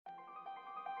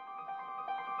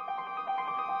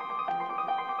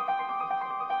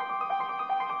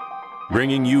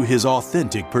bringing you his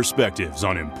authentic perspectives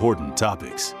on important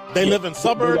topics. They live in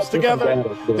suburbs together.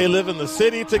 They live in the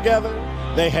city together.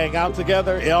 They hang out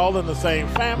together, all in the same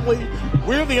family.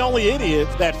 We're the only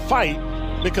idiots that fight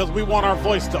because we want our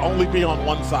voice to only be on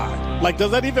one side. Like,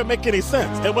 does that even make any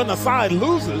sense? And when the side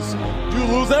loses, you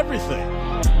lose everything.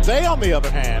 They, on the other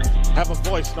hand, have a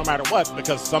voice no matter what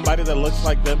because somebody that looks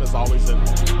like them is always in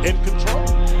control.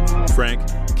 Frank,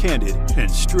 candid, and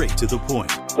straight to the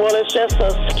point. Well, it's just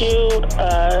a skewed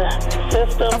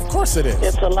system. Of course it is.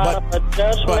 It's a lot of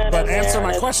judgment. But answer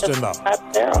my question, though.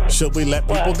 Should we let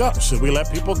people go? Should we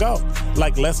let people go?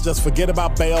 Like, let's just forget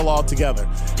about bail altogether.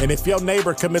 And if your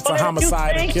neighbor commits a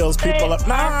homicide and kills people up,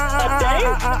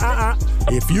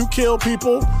 if you kill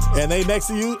people and they next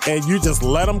to you and you just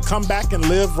let them come back and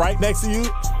live right next to you,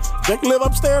 they can live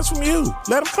upstairs from you.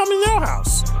 Let them come in your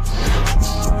house.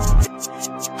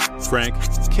 Frank,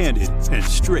 candid, and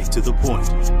straight to the point.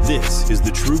 This is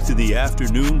The Truth in the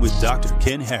Afternoon with Dr.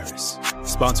 Ken Harris.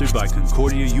 Sponsored by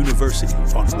Concordia University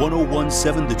on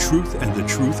 101.7 The Truth and The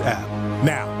Truth app.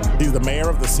 Now, he's the mayor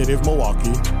of the city of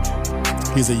Milwaukee.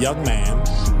 He's a young man.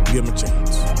 Give him a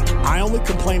chance. I only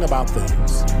complain about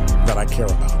things that I care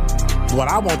about. What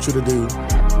I want you to do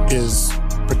is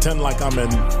pretend like I'm in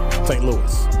St.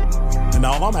 Louis. And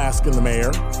all I'm asking the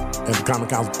mayor and the Common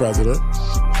Council president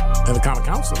and the Common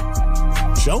Council,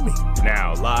 show me.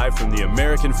 Now, live from the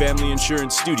American Family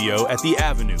Insurance Studio at the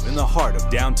Avenue in the heart of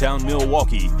downtown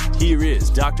Milwaukee, here is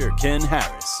Dr. Ken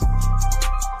Harris.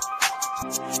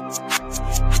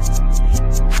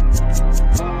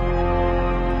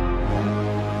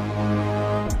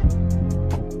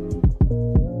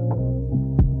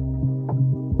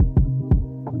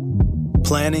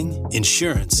 Planning,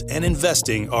 insurance, and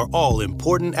investing are all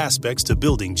important aspects to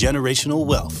building generational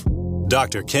wealth.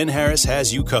 Dr. Ken Harris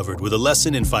has you covered with a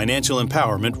lesson in financial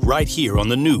empowerment right here on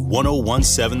the new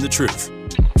 101.7 The Truth.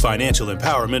 Financial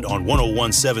empowerment on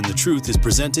 101.7 The Truth is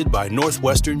presented by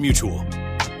Northwestern Mutual.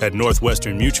 At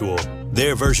Northwestern Mutual,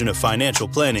 their version of financial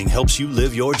planning helps you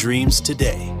live your dreams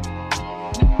today.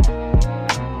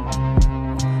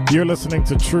 You're listening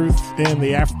to Truth in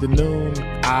the Afternoon.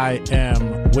 I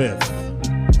am with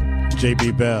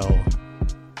JB Bell,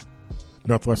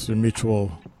 Northwestern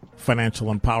Mutual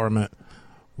Financial Empowerment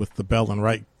with the Bell and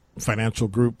Wright Financial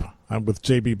Group. I'm with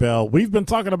JB Bell. We've been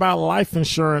talking about life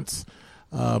insurance.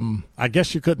 I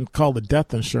guess you couldn't call it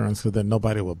death insurance because then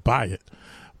nobody would buy it.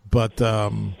 But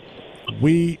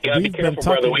we've been talking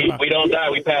brother. about... We don't die,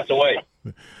 we pass away.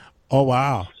 Oh,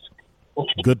 wow.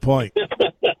 Good point.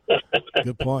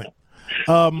 Good point.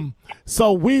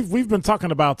 So we've been talking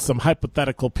about some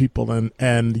hypothetical people,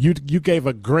 and you gave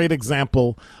a great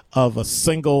example of a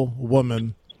single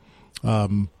woman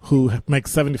who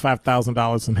makes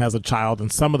 $75,000 and has a child,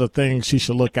 and some of the things she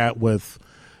should look at with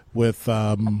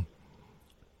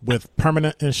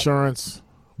permanent insurance.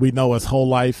 We know as whole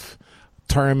life,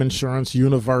 term insurance,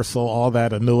 universal, all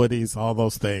that, annuities, all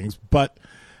those things. But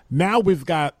now we've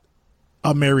got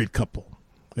a married couple,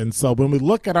 and so when we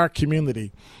look at our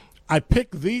community, I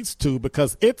picked these two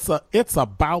because it's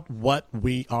about what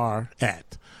we are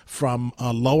at, from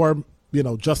a lower,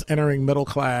 just entering middle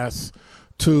class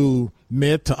to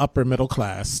mid to upper middle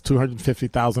class,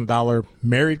 $250,000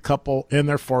 married couple in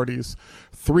their 40s,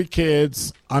 3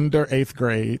 kids under 8th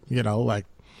grade, like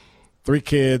 3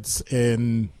 kids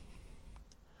in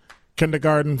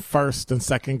kindergarten, 1st and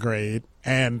 2nd grade,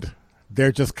 and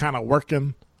they're just kind of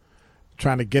working,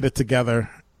 trying to get it together.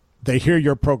 They hear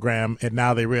your program, and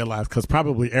now they realize, because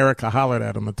probably Erica hollered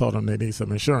at them and told them they need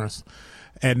some insurance,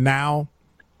 and now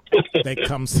they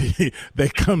come see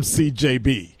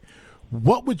JB.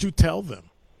 What would you tell them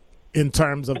in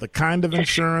terms of the kind of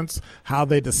insurance, how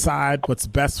they decide what's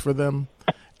best for them,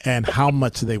 and how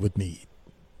much they would need?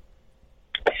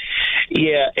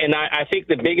 Yeah, and I think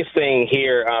the biggest thing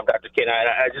here, Dr. Ken,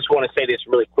 I just want to say this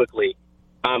really quickly.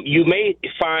 You may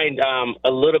find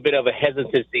a little bit of a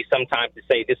hesitancy sometimes to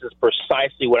say this is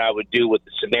precisely what I would do with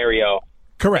the scenario.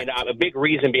 Correct. And a big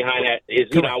reason behind that is,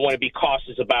 I want to be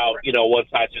cautious about, one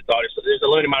size fits all. So there's a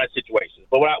limited amount of situations.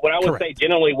 But what I would say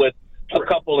generally with a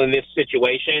couple in this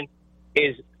situation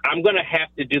is I'm going to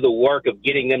have to do the work of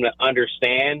getting them to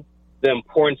understand the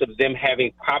importance of them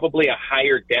having probably a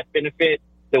higher death benefit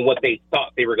than what they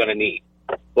thought they were going to need.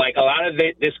 Like a lot of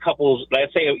this couple's,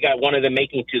 let's say we got one of them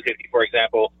making $250,000, for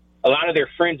example. A lot of their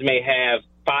friends may have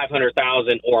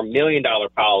 $500,000 or $1 million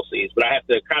policies, but I have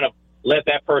to kind of let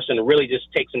that person really just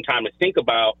take some time to think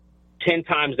about 10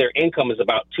 times their income is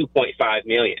about $2.5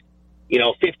 million.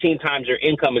 15 times their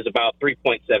income is about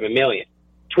 $3.7 million.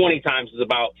 20 times is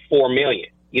about $4 million,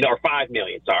 or $5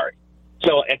 million, sorry.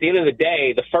 So at the end of the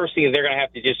day, the first thing they're going to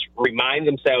have to just remind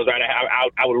themselves, right,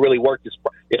 I would really work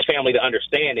this family to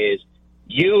understand is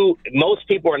most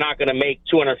people are not going to make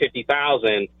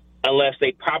 $250,000 unless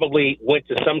they probably went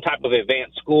to some type of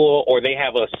advanced school or they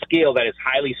have a skill that is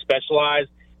highly specialized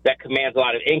that commands a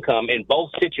lot of income. In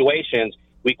both situations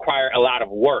require a lot of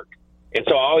work. And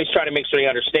so I always try to make sure they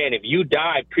understand if you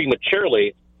died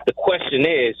prematurely, the question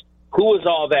is, who was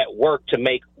all that work to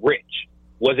make rich?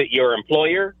 Was it your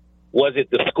employer? Was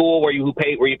it the school where you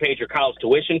paid your college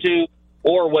tuition to?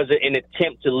 Or was it an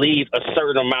attempt to leave a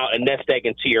certain amount of nest egg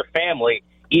into your family,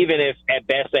 even if at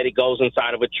best that it goes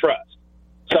inside of a trust?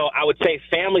 So I would say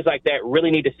families like that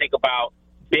really need to think about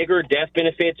bigger death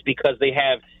benefits because they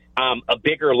have a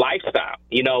bigger lifestyle.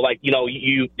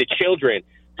 The children,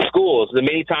 schools,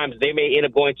 many times they may end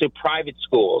up going to private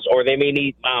schools or they may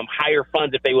need higher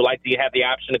funds if they would like to have the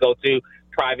option to go to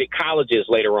private colleges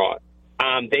later on.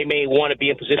 They may want to be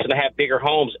in position to have bigger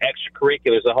homes,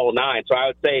 extracurriculars, the whole nine. So I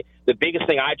would say the biggest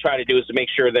thing I try to do is to make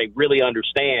sure they really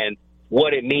understand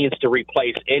what it means to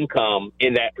replace income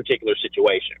in that particular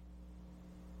situation.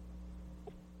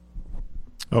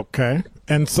 Okay.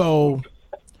 And so...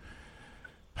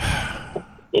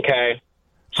 Okay.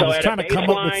 So at a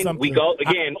baseline, we go,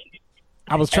 again...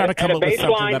 I was trying to come up with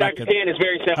something that I could... Dr. Ken is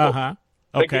very simple. Uh-huh.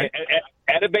 Okay. Again,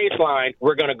 at a baseline,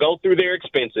 we're going to go through their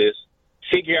expenses,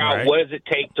 figure out what does it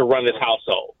take to run this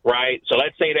household, right? So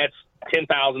let's say that's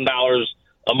 $10,000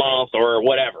 a month or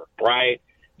whatever, right?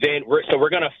 Then we're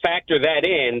going to factor that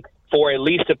in for at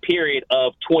least a period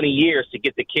of 20 years to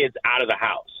get the kids out of the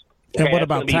house. Okay? And what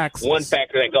about taxes? One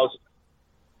factor that goes.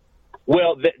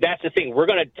 Well, that's the thing. We're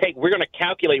going to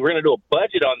calculate. We're going to do a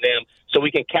budget on them so we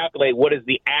can calculate what is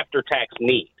the after-tax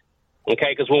need.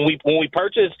 Okay, because when we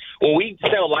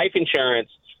sell life insurance,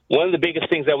 one of the biggest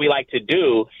things that we like to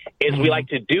do is we like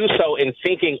to do so in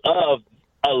thinking of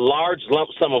a large lump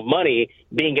sum of money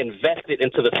being invested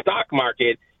into the stock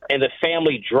market and the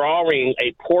family drawing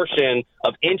a portion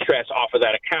of interest off of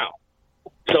that account.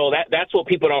 So that's what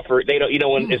people don't. They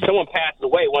don't. If someone passes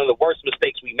away, one of the worst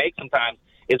mistakes we make sometimes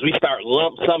is we start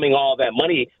lump summing all that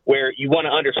money. Where you want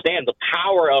to understand the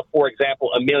power of, for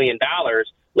example, $1 million.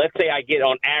 Let's say I get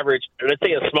on average, let's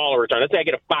say a smaller return. Let's say I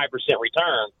get a 5%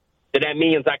 return. Then that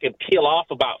means I can peel off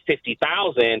about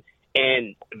 $50,000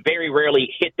 and very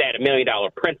rarely hit that $1 million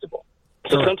principal.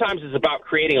 So sometimes it's about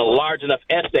creating a large enough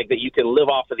nest egg that you can live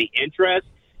off of the interest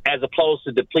as opposed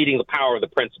to depleting the power of the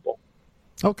principal.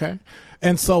 Okay.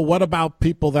 And so what about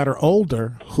people that are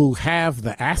older who have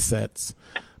the assets,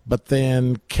 but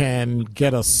then can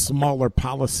get a smaller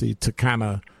policy to kind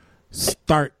of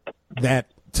start that,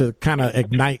 to kind of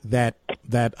ignite that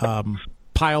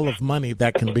pile of money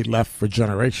that can be left for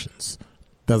generations?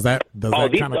 Does that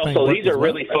kind of thing work? These are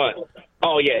really fun.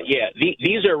 Oh, yeah.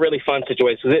 These are really fun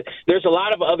situations. There's a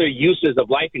lot of other uses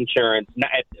of life insurance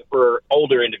for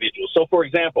older individuals. So, for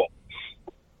example,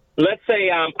 let's say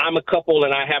I'm a couple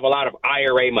and I have a lot of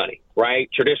IRA money, right?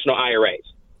 Traditional IRAs.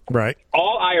 Right.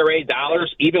 All IRA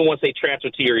dollars, even once they transfer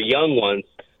to your young ones,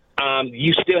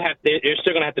 you're still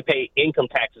going to have to pay income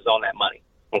taxes on that money.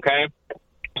 Okay.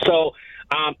 So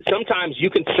sometimes you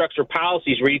can structure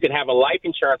policies where you can have a life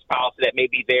insurance policy that may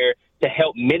be there to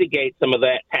help mitigate some of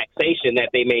that taxation that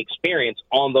they may experience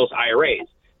on those IRAs.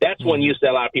 That's one use that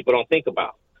a lot of people don't think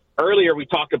about. Earlier, we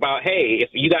talked about, hey, if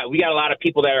we got a lot of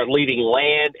people that are leaving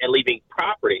land and leaving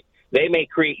property, they may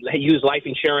use life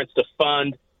insurance to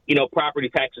fund, property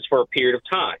taxes for a period of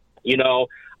time.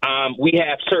 We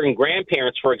have certain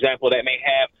grandparents, for example, that may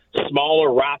have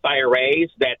smaller Roth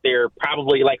IRAs that they're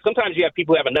probably sometimes you have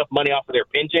people who have enough money off of their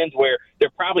pensions where they're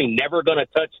probably never going to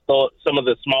touch some of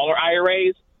the smaller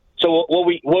IRAs. So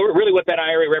what that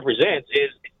IRA represents is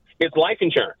life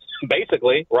insurance,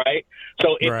 basically, right?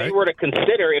 So if they were to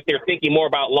consider, if they're thinking more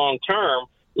about long term,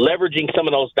 leveraging some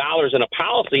of those dollars in a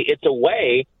policy, it's a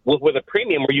way with a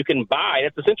premium where you can buy.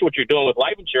 That's essentially what you're doing with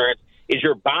life insurance is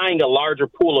you're buying a larger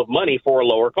pool of money for a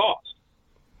lower cost.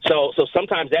 So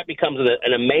sometimes that becomes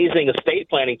an amazing estate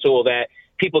planning tool that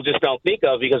people just don't think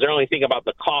of because they're only thinking about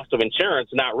the cost of insurance,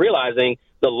 not realizing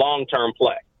the long-term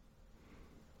play.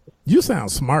 You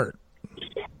sound smart.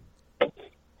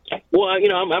 Well,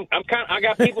 I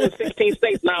got people in 16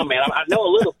 states now, man. I know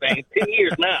a little thing. 10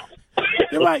 years now.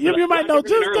 You might know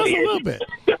just a little bit.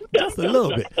 Just a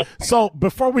little bit. So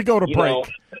before we go to break,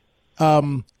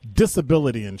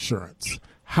 disability insurance.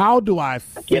 How do I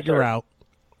figure out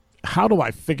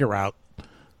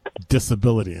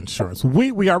disability insurance?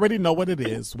 We already know what it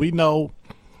is. We know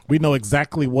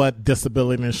exactly what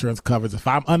disability insurance covers. If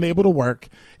I'm unable to work,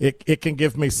 it can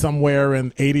give me somewhere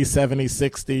in 80, 70,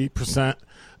 60%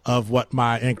 of what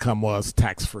my income was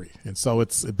tax free. And so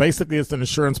it's basically an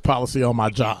insurance policy on my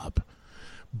job,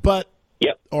 but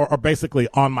or basically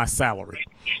on my salary.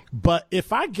 But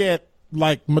if I get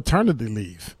like maternity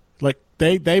leave, like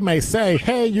they may say,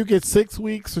 hey, you get 6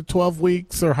 weeks or 12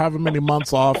 weeks or however many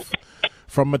months off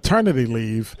from maternity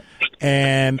leave,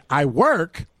 and I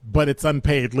work, but it's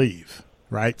unpaid leave,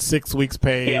 right? 6 weeks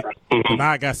paid.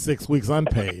 Now I got 6 weeks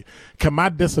unpaid. Can my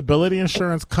disability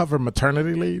insurance cover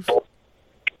maternity leave?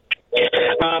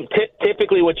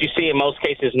 Typically what you see in most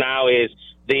cases now is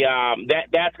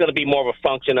that's going to be more of a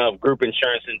function of group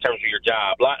insurance in terms of your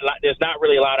job. There's not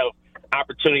really a lot of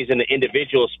opportunities in the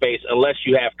individual space unless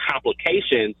you have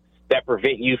complications that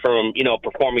prevent you from,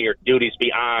 performing your duties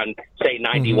beyond, say,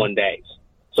 91 days.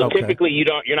 So typically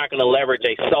you're not going to leverage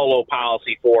a solo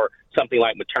policy for something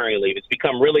like maternity leave. It's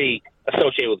become really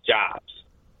associated with jobs.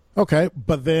 Okay,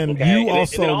 but then you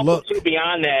also look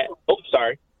beyond that. Oh,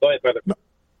 sorry. Go ahead, brother. No,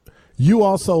 you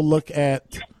also look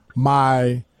at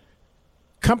my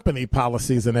company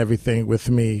policies and everything with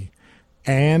me,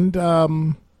 and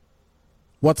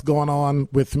what's going on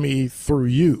with me through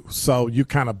you. So you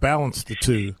kind of balance the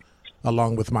two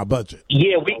along with my budget.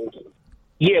 Yeah,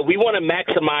 we want to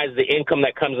maximize the income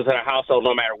that comes into the household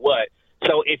no matter what.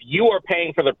 So if you are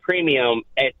paying for the premium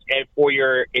for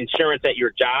your insurance at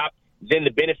your job, then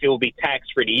the benefit will be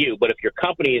tax-free to you. But if your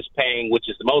company is paying, which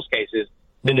is the most cases,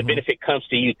 then the benefit comes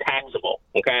to you taxable,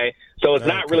 okay? So it's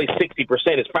not really 60%.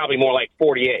 It's probably more like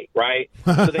 48, right?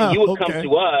 So then you would come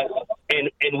to us,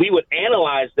 and we would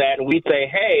analyze that, and we'd say,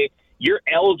 hey, you're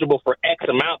eligible for X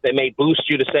amount that may boost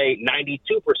you to, say, 92%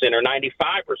 or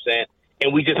 95%,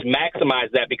 and we just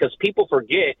maximize that because people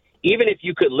forget, even if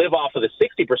you could live off of the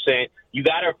 60%, you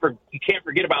can't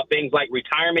forget about things like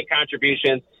retirement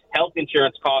contributions, health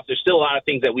insurance costs. There's still a lot of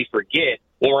things that we forget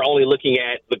when we're only looking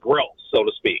at the gross, so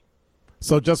to speak.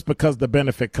 So just because the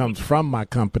benefit comes from my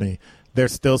company,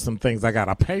 there's still some things I got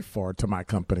to pay for to my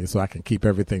company so I can keep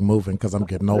everything moving because I'm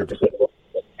getting older.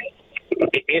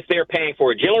 If they're paying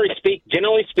for it.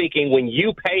 Generally speaking, when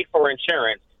you pay for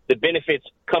insurance, the benefits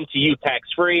come to you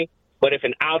tax-free. But if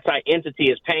an outside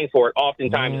entity is paying for it,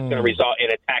 oftentimes it's going to result in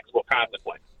a taxable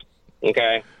consequence.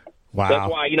 Okay? Wow. So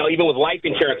that's why, even with life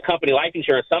insurance,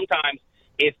 sometimes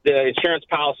if the insurance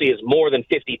policy is more than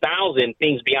 $50,000,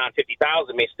 things beyond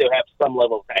 $50,000 may still have some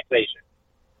level of taxation.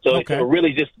 So it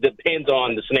really just depends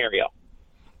on the scenario.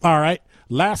 All right.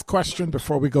 Last question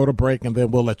before we go to break, and then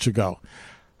we'll let you go.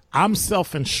 I'm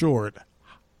self-insured.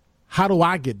 How do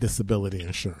I get disability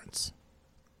insurance?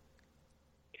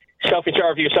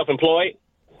 Self-insured, you're self-employed?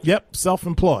 Yep,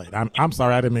 self-employed. I'm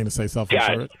sorry, I didn't mean to say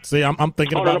self-insured. See, I'm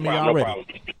thinking about me already.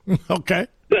 Okay.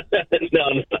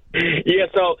 No. Yeah,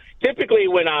 so typically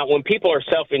when people are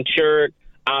self-insured,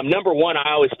 number one,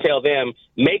 I always tell them,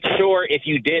 make sure if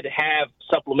you did have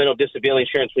supplemental disability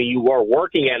insurance when you were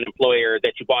working at an employer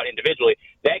that you bought individually,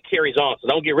 that carries on. So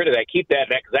don't get rid of that. Keep that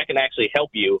because that can actually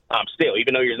help you still,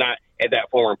 even though you're not at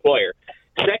that former employer.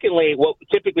 Secondly, what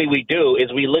typically we do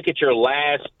is we look at your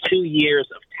last 2 years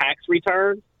of tax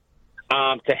return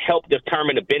to help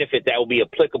determine the benefit that will be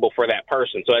applicable for that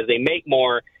person. So as they make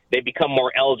more, they become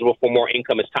more eligible for more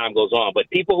income as time goes on. But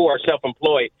people who are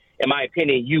self-employed, in my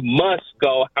opinion, you must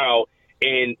go out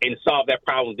and solve that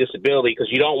problem with disability because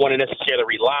you don't want to necessarily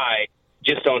rely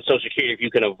just on Social Security if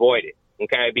you can avoid it,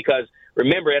 okay? Because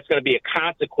remember, that's going to be a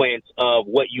consequence of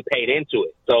what you paid into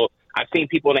it. So I've seen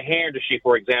people in the hair industry,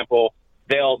 for example,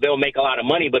 they'll make a lot of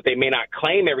money, but they may not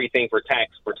claim everything for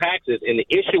taxes. And the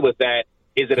issue with that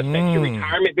is it affects your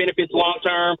retirement benefits long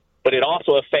term, but it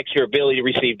also affects your ability to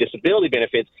receive disability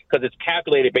benefits because it's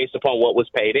calculated based upon what was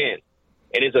paid in.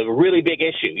 It is a really big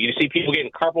issue. You see people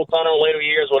getting carpal tunnel in later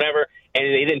years, whatever, and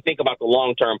they didn't think about the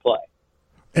long-term play.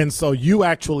 And so you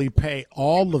actually pay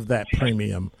all of that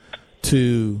premium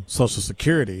to Social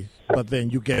Security, but then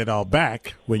you get it all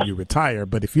back when you retire.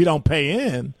 But if you don't pay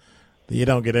in, then you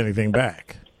don't get anything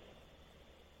back.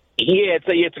 Yeah,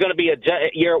 it's going to be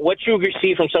what you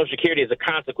receive from Social Security is a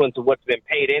consequence of what's been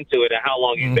paid into it and how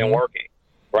long you've been working,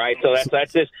 right? So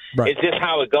that's just it's just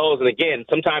how it goes. And again,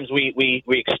 sometimes we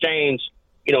exchange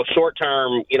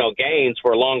short-term gains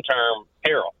for long-term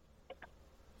peril.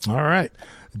 All right,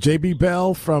 JB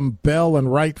Bell from Bell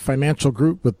and Wright Financial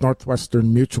Group with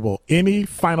Northwestern Mutual. Any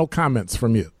final comments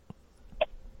from you?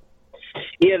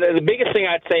 Yeah, the biggest thing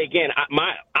I'd say again,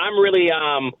 I'm really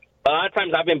a lot of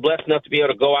times I've been blessed enough to be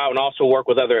able to go out and also work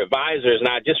with other advisors. And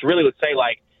I just really would say,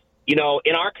 in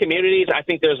our communities, I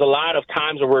think there's a lot of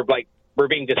times where we're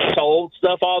being just sold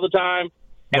stuff all the time.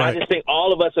 And I just think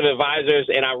all of us as advisors,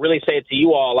 and I really say it to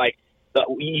you all,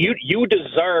 you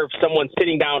deserve someone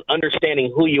sitting down,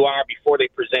 understanding who you are before they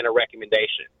present a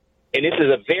recommendation. And this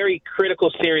is a very critical,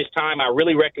 serious time. I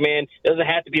really recommend, it doesn't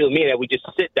have to be with me, that we just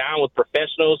sit down with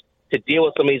professionals to deal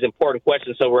with some of these important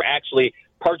questions, so we're actually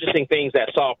purchasing things that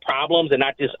solve problems and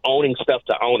not just owning stuff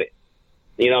to own it.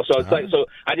 So it's like, so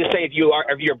I just say if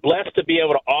you're blessed to be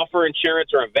able to offer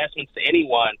insurance or investments to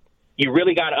anyone, you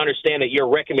really got to understand that your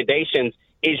recommendations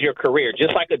is your career.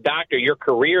 Just like a doctor, your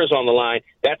career is on the line.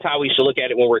 That's how we should look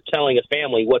at it when we're telling a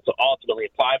family what to ultimately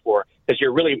apply for, because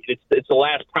it's the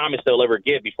last promise they'll ever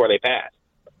give before they pass.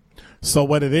 So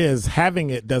what it is,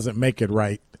 having it doesn't make it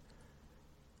right.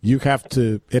 It has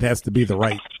to be the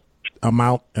right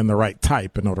amount and the right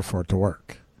type in order for it to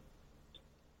work.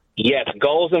 Yes,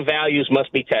 goals and values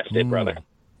must be tested, brother.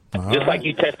 Just like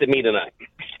you tested me tonight.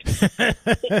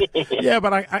 Yeah,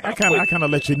 but I kind of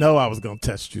let you know I was going to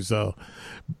test you. So,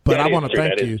 but I want to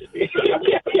thank you.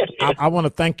 I want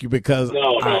to thank you because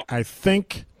I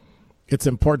think it's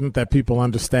important that people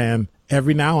understand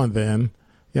every now and then,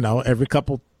 every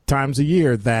couple times a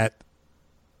year, that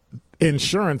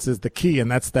insurance is the key, and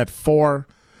that's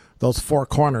those four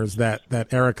corners that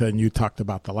Erica and you talked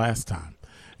about the last time.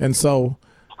 And so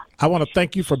I want to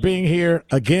thank you for being here.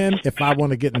 Again, if I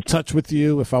want to get in touch with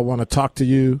you, if I want to talk to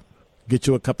you, get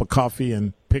you a cup of coffee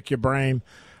and pick your brain,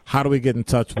 how do we get in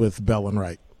touch with Bell and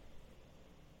Wright?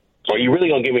 Well, you really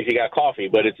going to give me if you got coffee,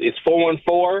 but it's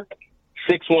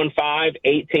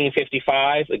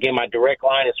 414-615-1855. Again, my direct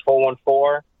line is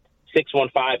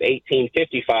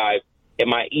 414-615-1855. And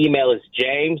my email is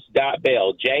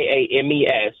james.bell,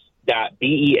 james.bell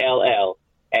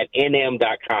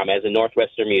 @nm.com, as in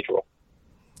Northwestern Mutual.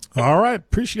 All right.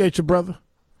 Appreciate you, brother.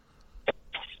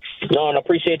 No, I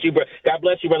appreciate you, brother. God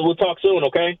bless you, brother. We'll talk soon,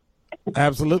 okay?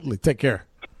 Absolutely. Take care.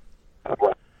 All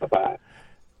right. Bye-bye.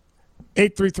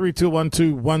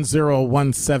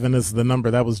 833-212-1017 is the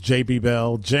number. That was JB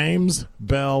Bell, James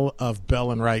Bell of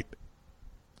Bell and Wright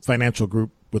Financial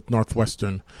Group with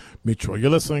Northwestern Mutual.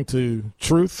 You're listening to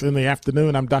Truth in the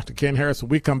Afternoon. I'm Dr. Ken Harris. When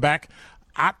we come back,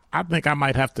 I think I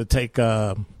might have to take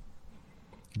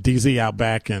DZ out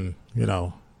back and,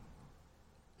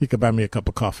 he could buy me a cup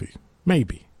of coffee.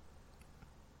 Maybe.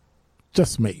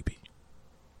 Just maybe.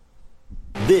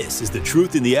 This is The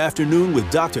Truth in the Afternoon with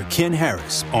Dr. Ken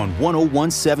Harris on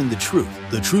 1017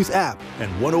 The Truth app, and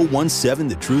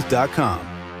 1017thetruth.com.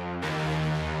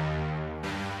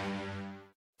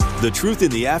 The Truth in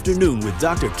the Afternoon with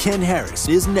Dr. Ken Harris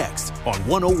is next on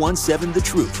 1017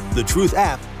 The Truth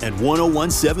app, and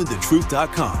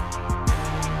 1017thetruth.com.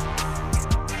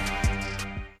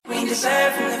 We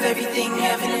deserve from live everything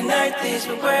heaven and earth is,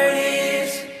 but word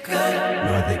is good.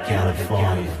 Northern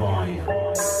California.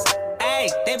 Hey,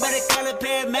 they better call a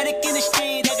paramedic in the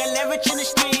street. I got leverage in the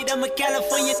street. I'm a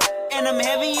California and I'm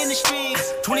heavy in the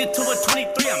streets. 22 or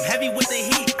 23, I'm heavy with the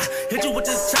heat. Hit you with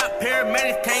this top,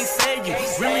 paramedics can't save you.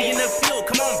 Really in the field,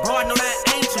 come on, bro, I know that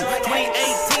ain't you.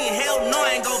 2018, hell no,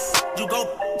 I ain't you, go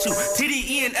you.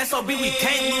 TDE and SOB, we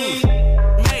can't lose.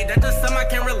 Hey, that's just something I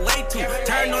can relate to.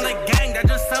 Turn on the gang, that's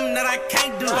just something that I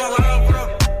can't do. All out,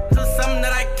 bro, just something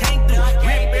that I can't do.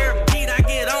 Rip air beat, I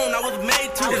get on, I was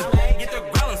made to. Get the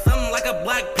growling, something like a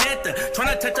Black Panther.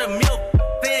 Tryna touch a milk,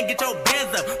 then get your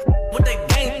bands up. With the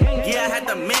gang, yeah, I had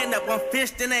to man up. One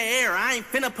fist in the air, I ain't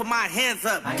finna put my hands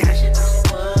up.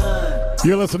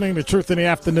 You're listening to Truth in the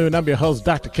Afternoon. I'm your host,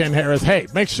 Dr. Ken Harris. Hey,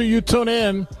 make sure you tune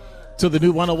in to the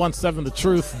new 1017 The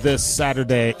Truth this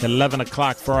Saturday, 11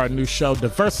 o'clock, for our new show,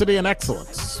 Diversity and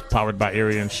Excellence, powered by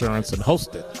Erie Insurance and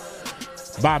hosted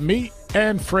by me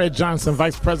and Fred Johnson,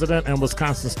 Vice President and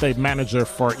Wisconsin State Manager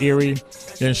for Erie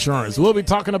Insurance. We'll be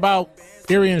talking about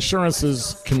Erie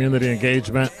Insurance's community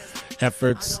engagement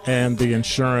efforts and the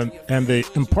insurance and the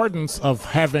importance of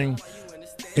having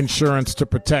insurance to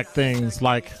protect things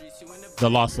like the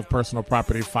loss of personal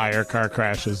property, fire, car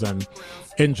crashes, and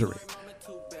injury.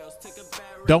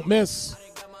 Don't miss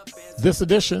this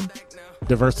edition,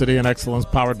 Diversity and Excellence,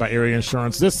 powered by Erie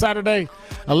Insurance, this Saturday,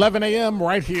 11 a.m.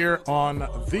 right here on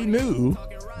the new,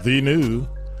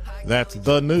 that's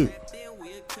the new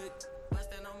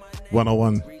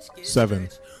 1017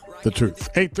 The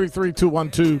Truth.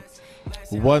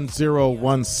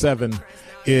 833-212-1017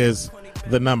 is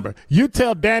the number. You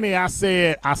tell Danny I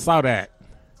said I saw that.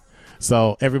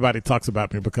 So everybody talks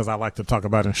about me because I like to talk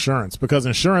about insurance, because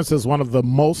insurance is one of the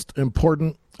most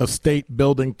important estate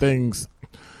building things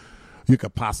you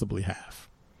could possibly have.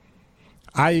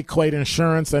 I equate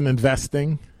insurance and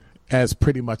investing as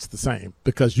pretty much the same,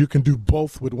 because you can do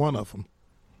both with one of them,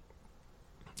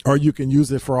 or you can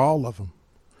use it for all of them,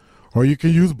 or you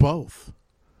can use both.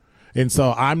 And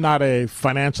so I'm not a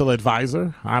financial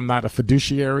advisor. I'm not a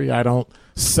fiduciary. I don't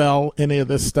sell any of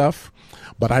this stuff.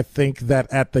 But I think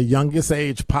that at the youngest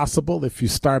age possible, if you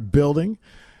start building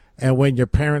And when your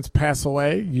parents pass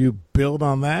away, you build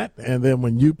on that. And then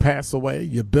when you pass away,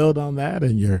 you build on that.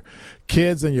 And your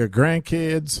kids and your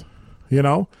grandkids, you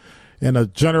know, in a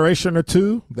generation or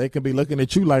two, they can be looking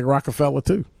at you like Rockefeller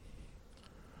too.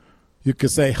 You could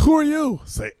say, who are you?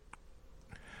 Say,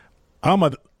 I'm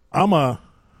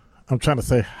trying to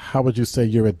say, how would you say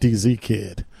you're a DZ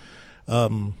kid?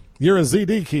 You're a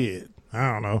ZD kid.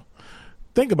 I don't know.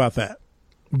 Think about that.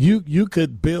 You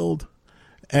could build,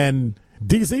 and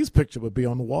DZ's picture would be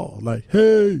on the wall. Like,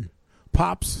 hey,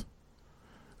 Pops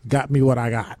got me what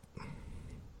I got.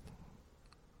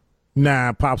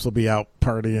 Nah, Pops will be out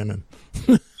partying and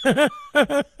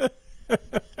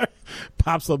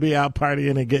Pops will be out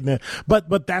partying and getting it.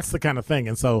 But that's the kind of thing.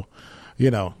 And so,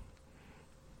 you know,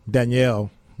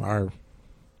 Danielle, our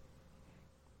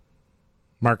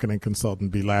marketing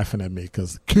consultant, be laughing at me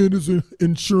because Ken is in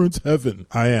insurance heaven.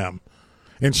 I am.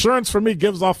 Insurance for me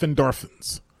gives off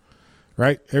endorphins,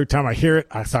 right? Every time I hear it,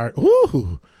 I start,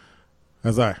 ooh. I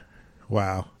was like,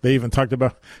 wow. They even talked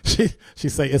about, she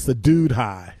say it's a dude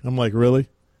high. I'm like, really?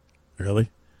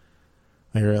 Really?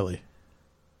 Like, really?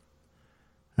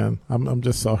 And I'm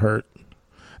just so hurt.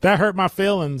 That hurt my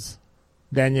feelings,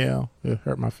 Danielle. It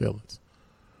hurt my feelings.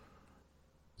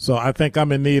 So I think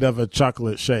I'm in need of a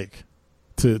chocolate shake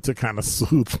to kind of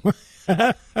soothe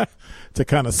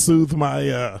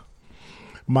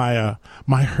my my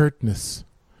hurtness,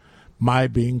 my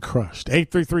being crushed.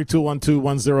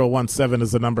 833-212-1017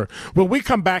 is the number. When we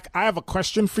come back, I have a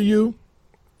question for you.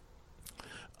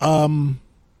 And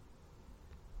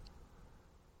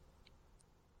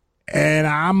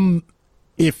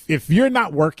if you're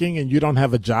not working and you don't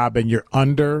have a job and you're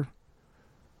under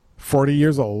 40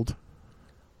 years old,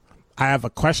 I have a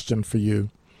question for you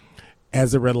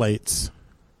as it relates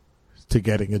to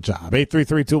getting a job.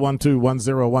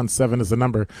 833-212-1017 is the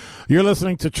number. You're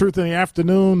listening to Truth in the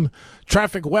Afternoon,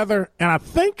 traffic, weather, and I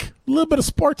think a little bit of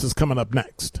sports is coming up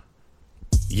next.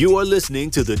 You are listening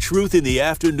to The Truth in the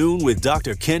Afternoon with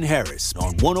Dr. Ken Harris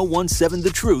on 1017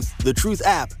 The Truth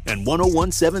app, and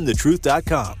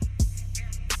 1017thetruth.com.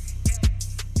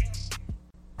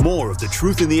 More of The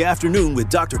Truth in the Afternoon with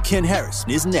Dr. Ken Harris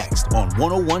is next on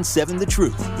 1017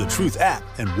 The Truth app,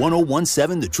 and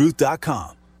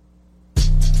 1017thetruth.com.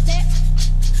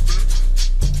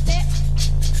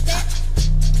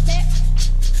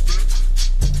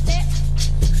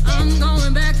 I'm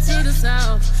going back to the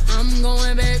south. I'm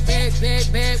going back,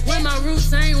 where my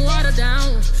roots ain't watered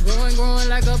down. Growing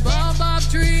like a baobab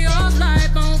tree of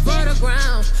life on fertile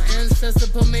ground. My ancestors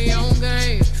put me on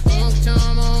game, on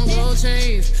charm, on gold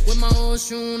chains, with my old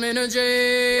shoe in a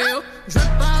jail. Drip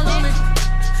all on me.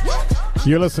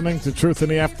 You're listening to Truth in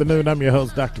the Afternoon. I'm your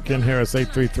host, Dr. Ken Harris.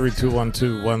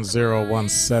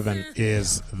 833-212-1017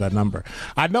 is the number.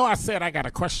 I know I said I got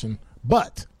a question,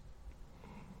 but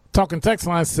Talking Text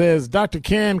Line says, Dr.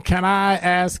 Ken, can I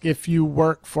ask, if you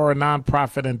work for a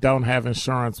nonprofit and don't have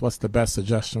insurance, what's the best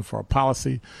suggestion for a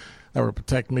policy that would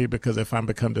protect me? Because if I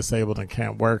become disabled and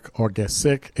can't work or get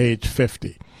sick, age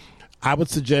 50, I would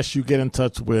suggest you get in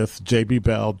touch with JB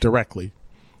Bell directly,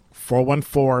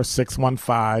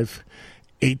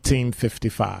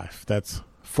 414-615-1855. That's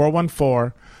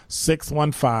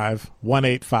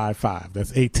 414-615-1855. That's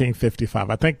 1855.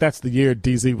 I think that's the year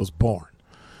DZ was born.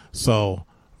 So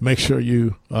make sure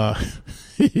you,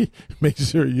 he'd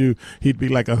be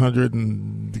like 100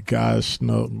 and he'd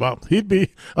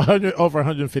be 100, over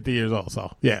 150 years old.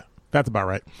 So yeah, that's about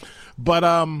right. But,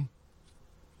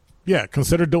 yeah,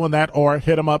 consider doing that, or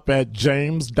hit him up at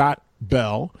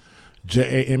james.bell,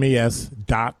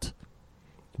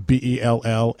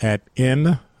 JAMES.BELL at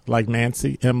N like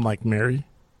Nancy, M like Mary,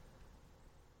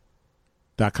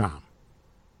 .com.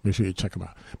 Make sure you check him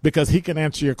out, because he can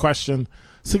answer your question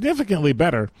significantly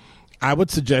better. I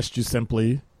would suggest you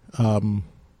simply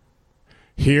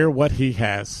hear what he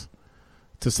has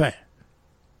to say,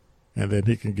 and then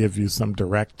he can give you some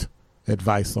direct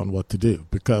advice on what to do,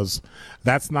 because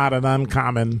that's not an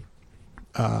uncommon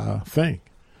thing,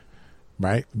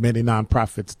 right? Many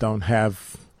nonprofits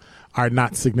are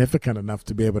not significant enough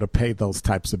to be able to pay those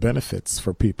types of benefits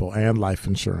for people, and life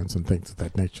insurance and things of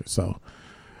that nature. So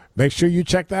make sure you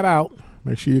check that out.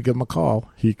 Make sure you give him a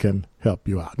call. He can help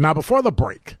you out. Now, before the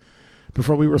break,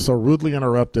 before we were so rudely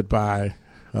interrupted by,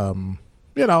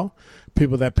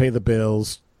 people that pay the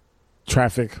bills,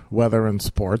 traffic, weather, and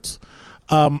sports,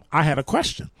 I had a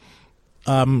question.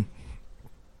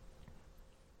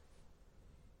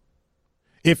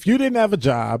 If you didn't have a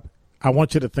job, I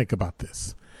want you to think about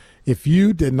this. If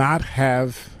you did not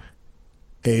have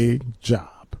a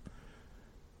job,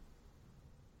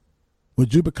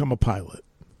 would you become a pilot?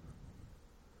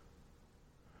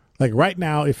 Like right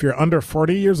now, if you're under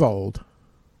 40 years old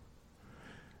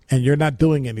and you're not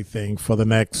doing anything for the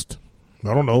next,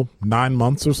 9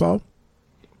 months or so,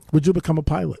 would you become a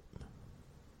pilot?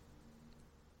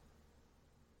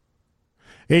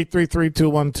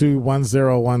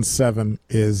 833-212-1017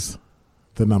 is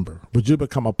the number. Would you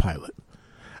become a pilot?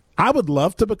 I would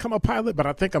love to become a pilot, but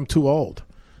I think I'm too old.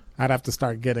 I'd have to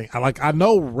start getting, I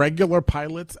know regular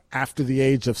pilots after the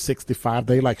age of 65,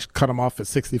 they cut them off at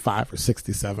 65 or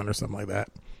 67 or something like that.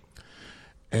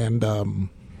 And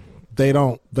they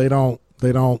don't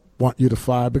want you to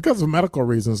fly because of medical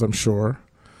reasons, I'm sure.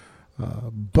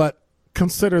 But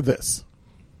consider this.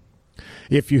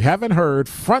 If you haven't heard,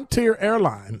 Frontier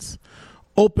Airlines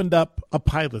opened up a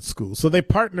pilot school. So they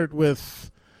partnered with,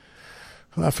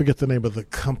 I forget the name of the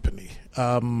company.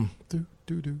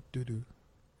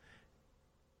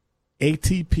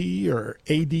 ATP or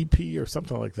ADP or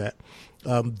something like that.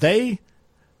 They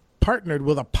partnered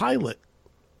with a pilot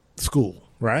school,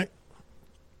 right?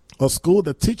 A school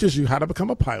that teaches you how to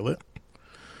become a pilot.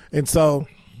 And so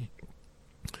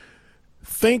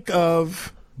think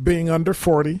of being under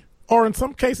 40 or in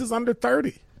some cases under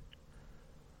 30.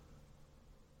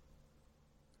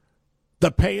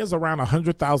 The pay is around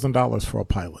 $100,000 for a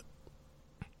pilot.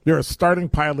 You're a starting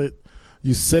pilot.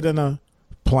 You sit in a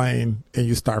plane and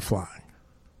you start flying.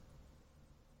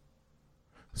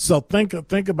 So think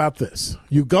about this.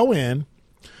 You go in,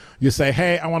 you say,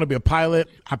 hey, I want to be a pilot.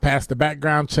 I passed the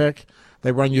background check.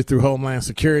 They run you through Homeland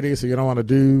Security, so you don't want to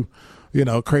do,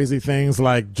 crazy things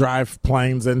like drive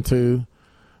planes into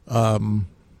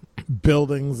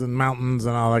buildings and mountains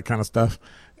and all that kind of stuff.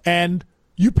 And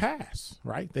you pass,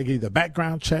 right? They give you the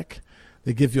background check.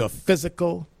 They give you a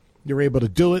physical. You're able to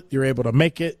do it. You're able to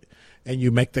make it, and you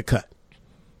make the cut.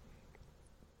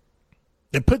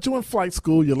 They put you in flight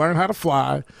school. You learn how to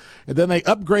fly, and then they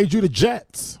upgrade you to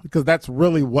jets because that's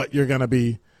really what you're going to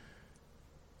be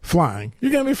flying.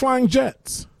 You're going to be flying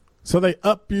jets. So they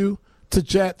up you to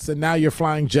jets, and now you're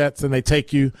flying jets, and they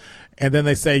take you, and then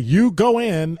they say, you go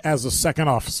in as a second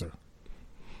officer.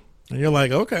 And you're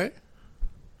like, okay.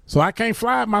 So I can't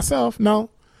fly it myself. No,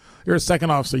 you're a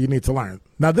second officer. You need to learn.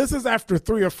 Now, this is after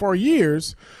 3 or 4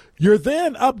 years. You're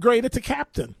then upgraded to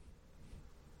captain.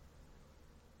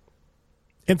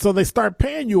 And so they start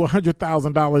paying you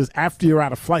 $100,000 after you're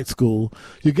out of flight school.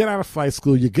 You get out of flight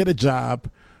school. You get a job.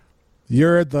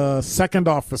 You're the second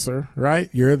officer, right?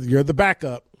 You're the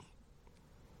backup.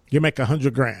 You make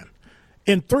 $100,000.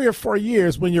 In 3 or 4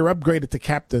 years, when you're upgraded to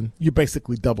captain, you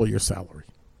basically double your salary.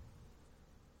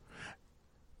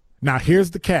 Now,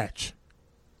 here's the catch.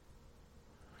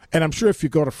 And I'm sure if you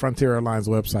go to Frontier Airlines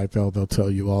website, they'll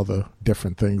tell you all the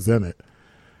different things in it.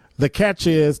 The catch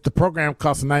is the program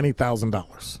costs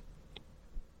 $90,000.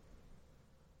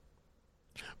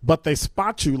 But they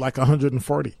spot you like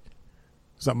 140,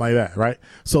 something like that, right?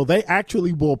 So they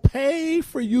actually will pay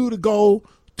for you to go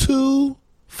to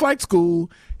flight school.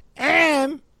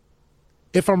 And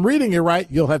if I'm reading it right,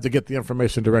 you'll have to get the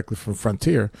information directly from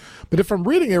Frontier. But if I'm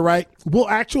reading it right, we'll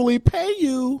actually pay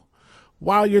you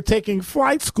while you're taking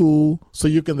flight school so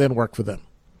you can then work for them.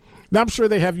 Now, I'm sure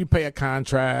they have you pay a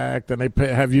contract and they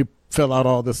have you fill out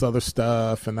all this other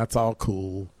stuff, and that's all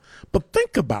cool. But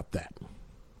think about that.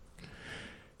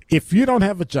 If you don't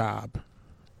have a job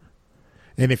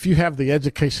and if you have the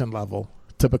education level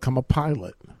to become a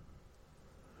pilot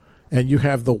and you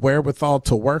have the wherewithal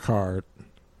to work hard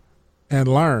and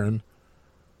learn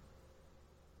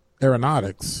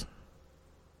aeronautics,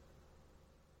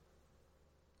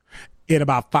 in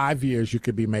about 5 years, you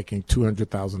could be making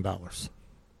 $200,000.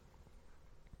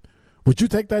 Would you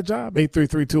take that job?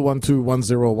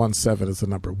 833-212-1017 is the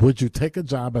number. Would you take a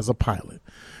job as a pilot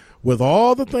with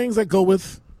all the things that go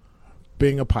with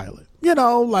being a pilot?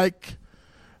 Like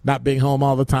not being home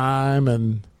all the time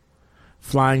and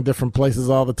flying different places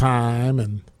all the time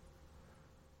and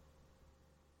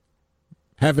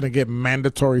having to get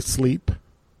mandatory sleep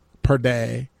per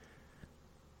day.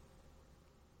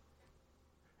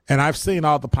 And I've seen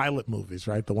all the pilot movies,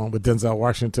 right? The one with Denzel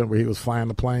Washington where he was flying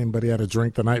the plane, but he had a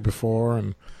drink the night before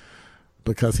and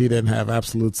because he didn't have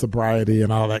absolute sobriety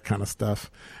and all that kind of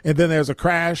stuff. And then there's a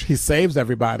crash. He saves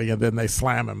everybody, and then they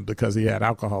slam him because he had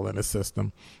alcohol in his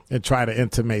system and try to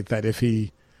intimate that if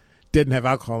he didn't have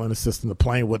alcohol in his system, the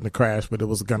plane wouldn't have crashed, but it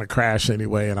was going to crash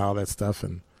anyway and all that stuff.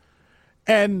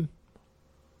 And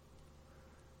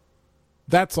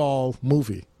that's all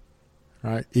movie.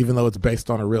 Right? Even though it's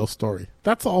based on a real story.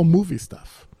 That's all movie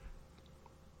stuff.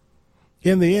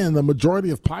 In the end, the majority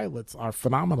of pilots are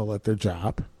phenomenal at their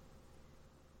job.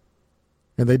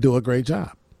 And they do a great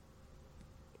job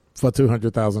for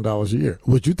 $200,000 a year.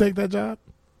 Would you take that job?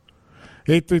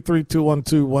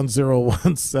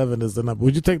 833-212-1017 is the number.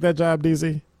 Would you take that job,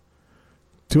 DZ?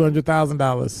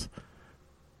 $200,000.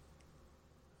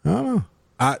 I don't know.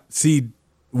 I see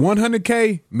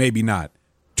 100K, maybe not.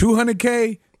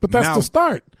 200K, but that's the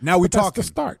start. Now we're talking. That's the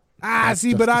start.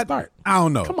 Start. I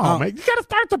don't know. Come on, man. You got to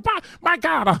start the buy. My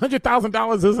God,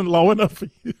 $100,000 isn't low enough for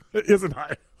you. Isn't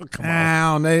high. Come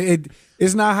on.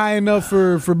 It's not high enough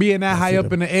for being that high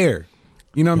up in the air.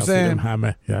 You know what I'm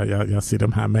saying? Y'all see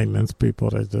them high maintenance people.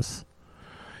 They just,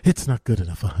 it's not good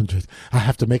enough. 100. I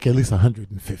have to make at least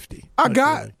 150. I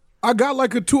got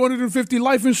like a 250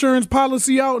 life insurance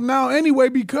policy out now anyway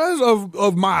because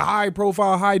of my high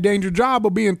profile, high danger job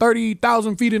of being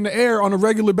 30,000 feet in the air on a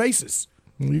regular basis.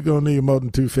 You're going to need more than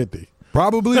 250.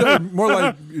 Probably more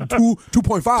like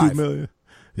 2.5. 2 million.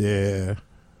 Yeah.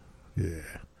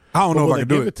 I don't know if I can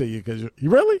do give it to you because you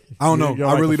really? I don't know.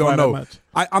 I really don't know.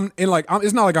 I'm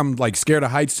it's not like I'm like scared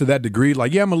of heights to that degree.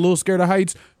 Like, yeah, I'm a little scared of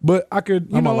heights, but I could.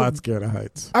 I'm a lot scared of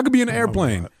heights. I could be in an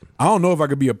airplane. I don't know if I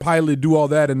could be a pilot, do all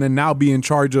that, and then now be in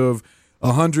charge of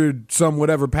 100 some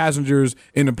whatever passengers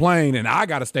in the plane, and I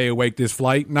got to stay awake this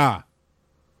flight. Nah.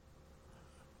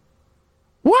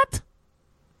 What?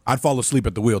 I'd fall asleep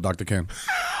at the wheel, Dr. Ken.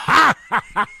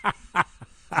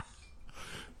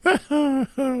 Oh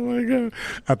my God!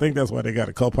 I think that's why they got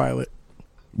a co-pilot.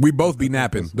 We both be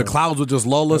napping. The clouds would just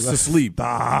lull us to sleep.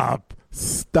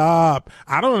 Stop!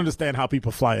 I don't understand how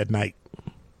people fly at night.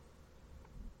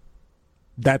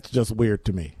 That's just weird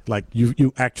to me. Like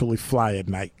you actually fly at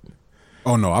night.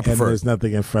 Oh no, I prefer. And there's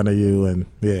nothing in front of you, and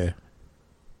yeah.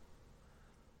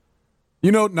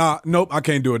 You know, nope, I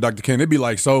can't do it, Dr. Ken. It'd be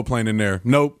like soul plane in there.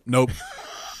 Nope.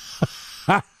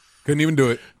 Couldn't even do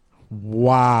it.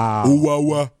 Wow. Ooh, wah,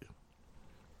 wah.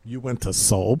 You went to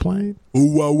Soul Plane?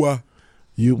 Ooh, wah, wah.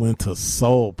 You went to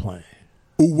Soul Plane.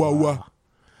 Ooh, wah, wah.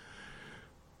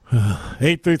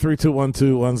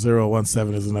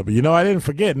 833-212-1017 is the number. You know, I didn't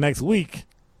forget, next week,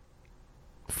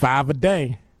 5 a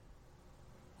day.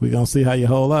 We're going to see how you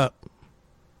hold up.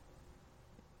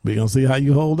 We're going to see how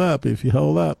you hold up, if you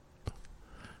hold up.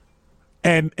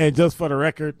 And just for the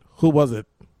record, who was it?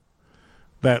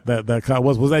 That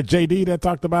was that JD that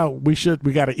talked about we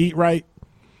got to eat right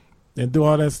and do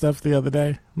all that stuff the other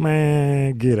day?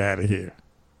 Man, get out of here.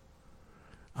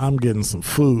 I'm getting some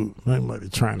food. Nobody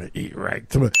trying to eat right.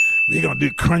 We gonna do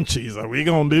crunchies or we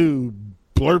gonna do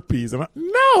Blurpees?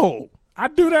 No, I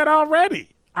do that already.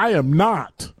 I am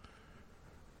not.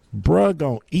 Bruh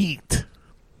gonna eat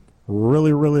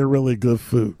really, really, really good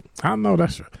food. I know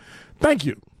that's right. Thank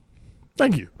you.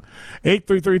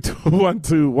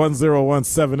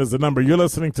 833-212-1017 is the number. You're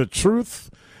listening to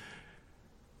Truth,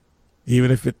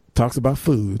 even if it talks about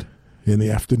food in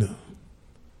the afternoon.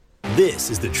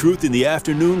 This is The Truth in the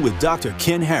Afternoon with Dr.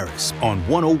 Ken Harris on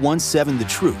 1017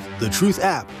 The Truth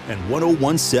app, and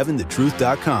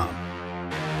 1017thetruth.com.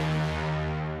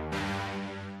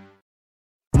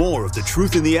 More of The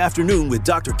Truth in the Afternoon with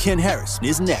Dr. Ken Harris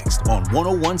is next on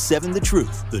 1017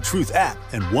 The Truth app,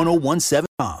 and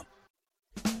 1017.com.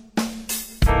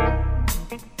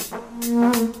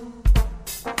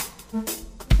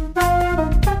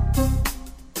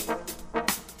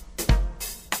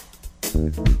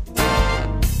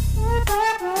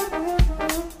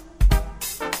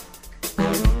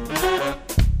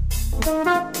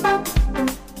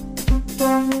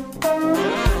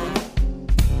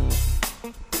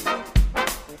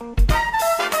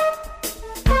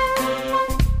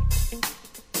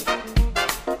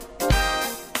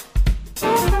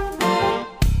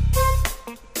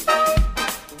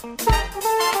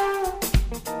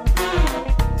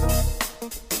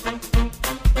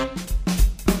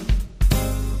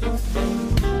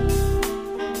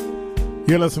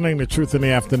 You're listening to Truth in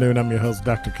the Afternoon. I'm your host,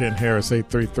 Dr. Ken Harris.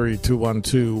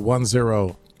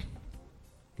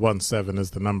 833-212-1017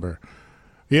 is the number.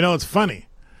 You know, it's funny.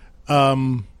 I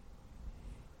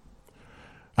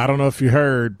don't know if you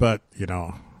heard, but, you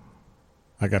know,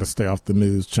 I got to stay off the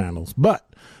news channels. But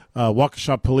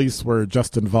Waukesha police were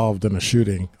just involved in a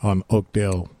shooting on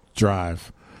Oakdale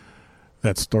Drive.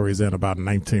 That story's in about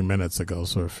 19 minutes ago.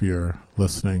 So if you're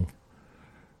listening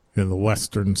in the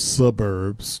western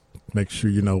suburbs, make sure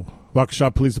you know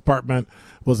Waukesha Police Department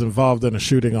was involved in a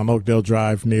shooting on Oakdale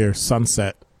Drive near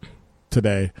Sunset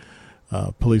today.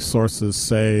 Police sources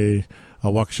say a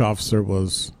Waukesha officer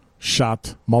was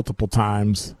shot multiple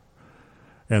times,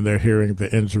 and they're hearing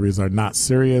the injuries are not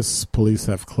serious. Police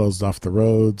have closed off the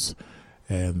roads,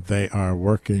 and they are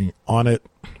working on it.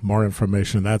 More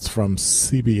information, that's from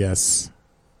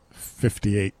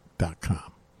CBS58.com.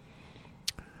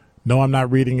 No, I'm not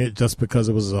reading it just because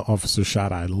it was an officer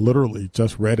shot. I literally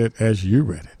just read it as you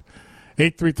read it.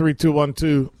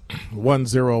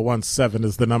 833-212-1017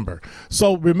 is the number.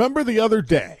 So remember the other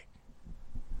day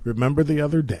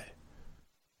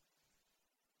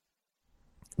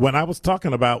when I was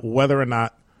talking about whether or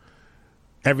not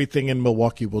everything in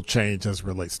Milwaukee will change as it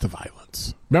relates to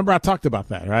violence. Remember I talked about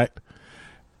that, right?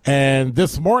 And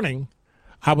this morning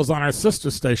I was on our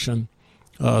sister station,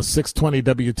 620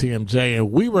 WTMJ,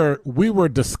 and we were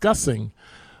discussing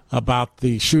about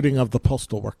the shooting of the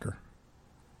postal worker.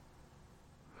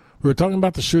 We were talking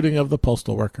about the shooting of the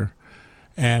postal worker,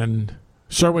 and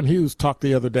Sherwin Hughes talked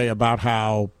the other day about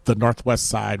how the Northwest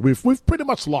side, we've pretty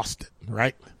much lost it,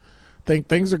 right?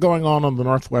 Things are going on the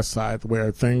Northwest side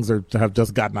where things have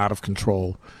just gotten out of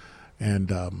control,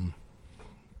 and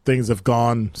things have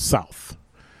gone south.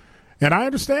 And I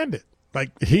understand it.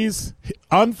 Like,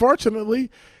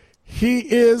 unfortunately, he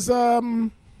is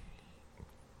telling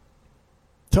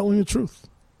the truth.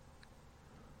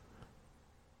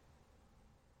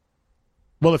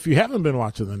 Well, if you haven't been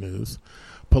watching the news,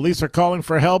 police are calling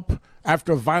for help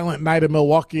after a violent night in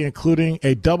Milwaukee, including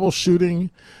a double shooting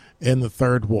in the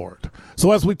 3rd Ward.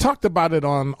 So as we talked about it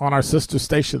on our sister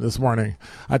station this morning,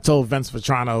 I told Vince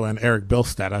Vitrano and Eric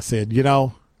Bilstad, I said,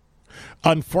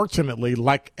 unfortunately,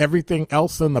 like everything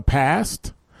else in the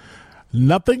past,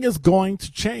 nothing is going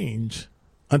to change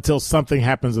until something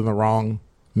happens in the wrong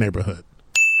neighborhood.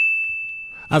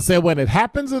 I said, when it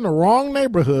happens in the wrong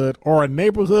neighborhood or a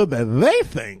neighborhood that they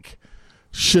think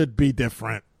should be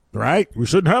different, right? We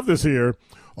shouldn't have this here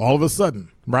all of a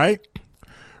sudden, right?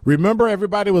 Remember,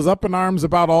 everybody was up in arms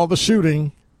about all the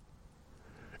shooting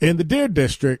in the Deer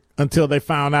District until they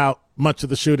found out much of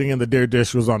the shooting in the Deer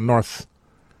District was on North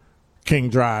King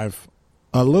Drive,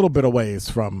 a little bit of ways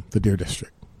from the Deer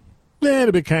District. Then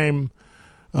it became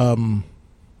a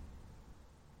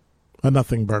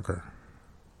nothing burger.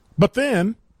 But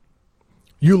then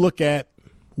you look at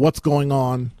what's going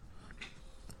on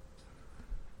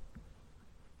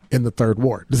in the 3rd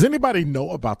Ward. Does anybody know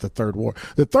about the 3rd Ward?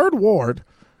 The 3rd Ward,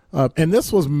 and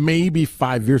this was maybe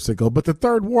 5 years ago, but the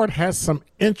 3rd Ward has some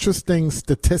interesting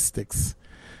statistics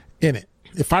in it.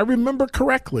 If I remember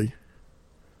correctly,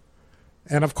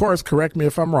 and of course, correct me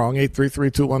if I'm wrong,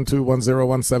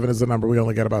 833-212-1017 is the number. We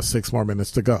only got about 6 more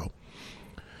minutes to go.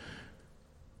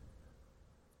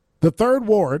 The 3rd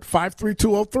Ward,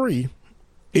 53203,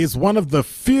 is one of the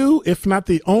few, if not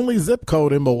the only zip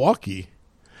code in Milwaukee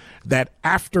that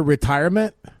after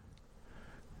retirement,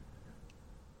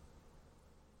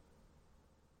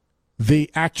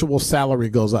 the actual salary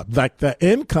goes up. Like the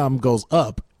income goes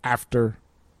up after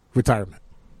retirement.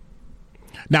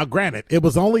 Now, granted, it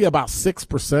was only about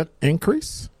 6%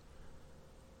 increase.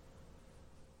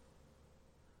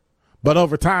 But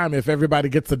over time, if everybody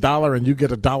gets $1 and you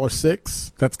get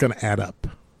 $1.06, that's going to add up.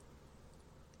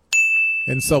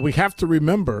 And so we have to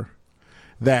remember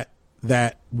that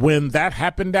when that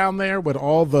happened down there with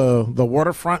all the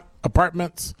waterfront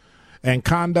apartments and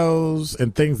condos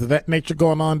and things of that nature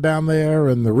going on down there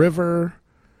and the river,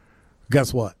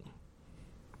 guess what?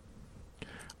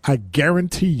 I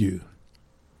guarantee you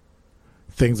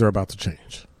things are about to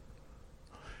change.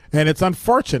 And it's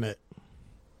unfortunate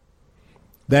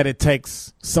that it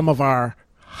takes some of our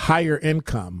higher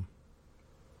income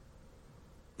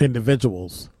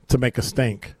individuals to make a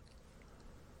stink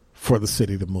for the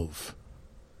city to move.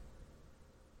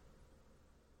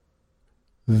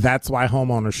 That's why home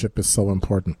ownership is so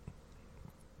important.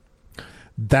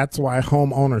 That's why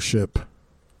home ownership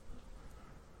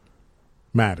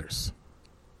matters.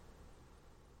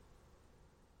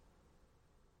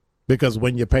 Because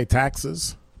when you pay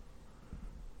taxes,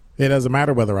 it doesn't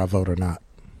matter whether I vote or not.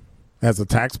 As a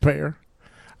taxpayer,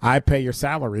 I pay your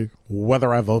salary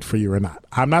whether I vote for you or not.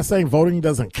 I'm not saying voting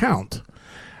doesn't count.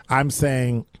 I'm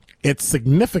saying it's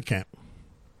significant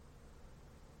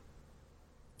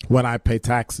when I pay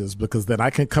taxes, because then I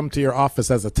can come to your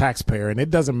office as a taxpayer, and it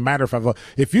doesn't matter if I vote.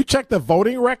 If you check the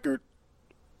voting record,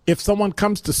 if someone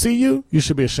comes to see you, you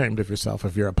should be ashamed of yourself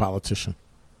if you're a politician.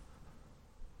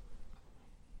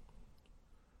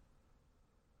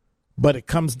 But it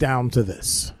comes down to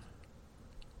this.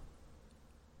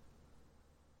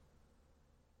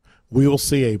 We will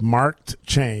see a marked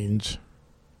change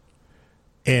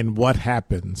in what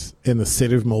happens in the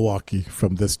city of Milwaukee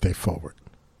from this day forward.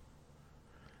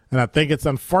 And I think it's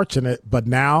unfortunate, but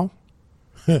now,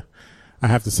 I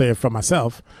have to say it for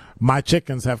myself, my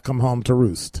chickens have come home to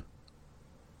roost.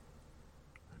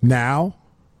 Now,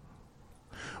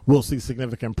 we'll see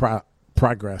significant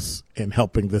progress in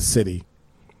helping this city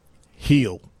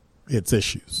heal its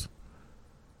issues.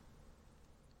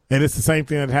 And it's the same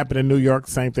thing that happened in New York,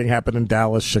 same thing happened in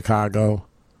Dallas, Chicago.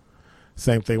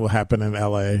 Same thing will happen in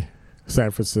LA.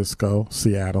 San Francisco,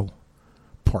 Seattle,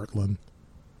 Portland,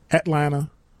 Atlanta,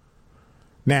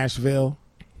 Nashville.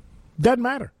 Doesn't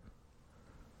matter.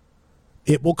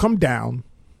 It will come down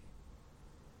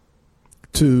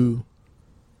to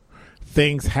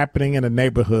things happening in a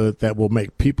neighborhood that will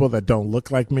make people that don't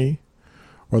look like me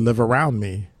or live around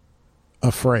me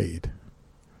afraid.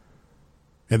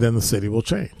 And then the city will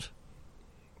change.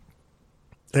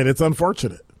 And it's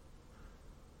unfortunate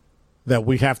that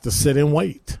we have to sit and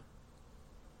wait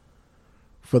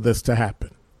for this to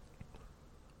happen.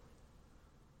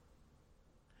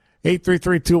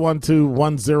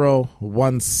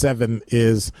 833-212-1017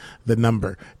 is the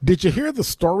number. Did you hear the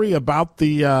story about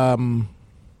the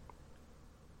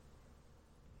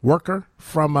worker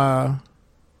from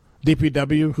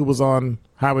DPW who was on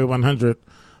Highway 100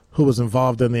 who was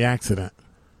involved in the accident?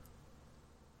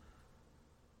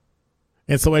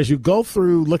 And so as you go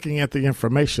through looking at the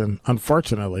information,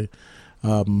 unfortunately,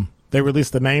 they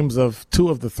released the names of 2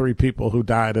 of the 3 people who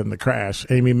died in the crash.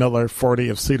 Amy Miller, 40,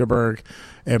 of Cedarburg,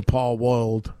 and Paul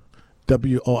Wold,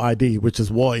 W-O-I-D, which is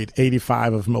Woyd,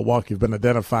 85, of Milwaukee, have been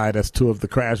identified as 2 of the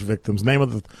crash victims. Name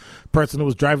of the person who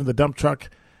was driving the dump truck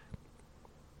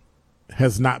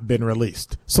has not been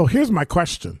released. So here's my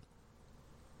question.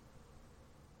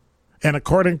 And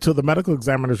according to the medical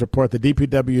examiner's report, the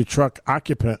DPW truck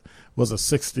occupant was a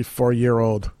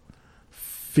 64-year-old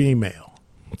female.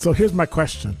 So here's my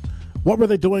question. What were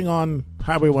they doing on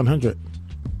Highway 100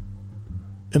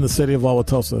 in the city of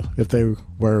Wauwatosa if they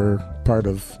were part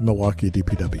of Milwaukee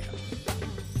DPW?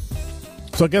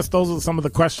 So I guess those are some of the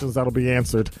questions that will be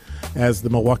answered as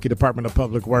the Milwaukee Department of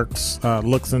Public Works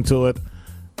looks into it,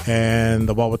 and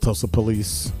the Wauwatosa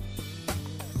Police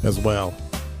as well.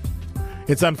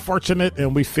 It's unfortunate,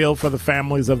 and we feel for the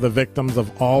families of the victims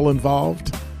of all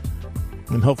involved,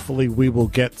 and hopefully we will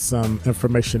get some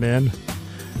information in.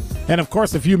 And, of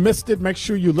course, if you missed it, make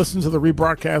sure you listen to the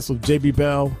rebroadcast with J.B.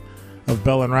 Bell of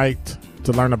Bell & Wright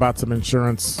to learn about some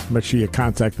insurance. Make sure you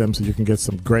contact them so you can get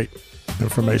some great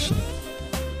information.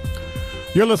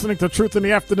 You're listening to Truth in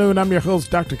the Afternoon. I'm your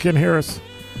host, Dr. Ken Harris.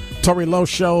 Tori Lowe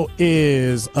Show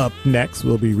is up next.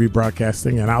 We'll be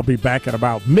rebroadcasting, and I'll be back at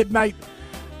about midnight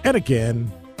and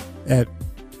again at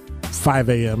 5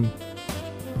 a.m.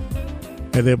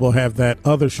 And then we'll have that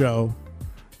other show,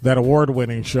 that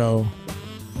award-winning show,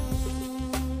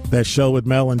 that show with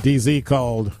Mel and DZ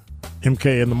called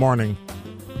MK in the Morning.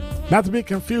 Not to be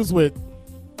confused with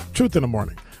Truth in the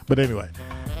Morning. But anyway,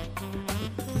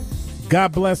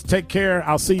 God bless. Take care.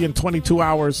 I'll see you in 22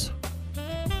 hours.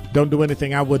 Don't do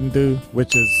anything I wouldn't do,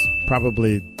 which is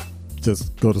probably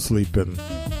just go to sleep and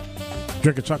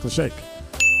drink a chocolate shake.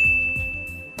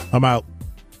 I'm out.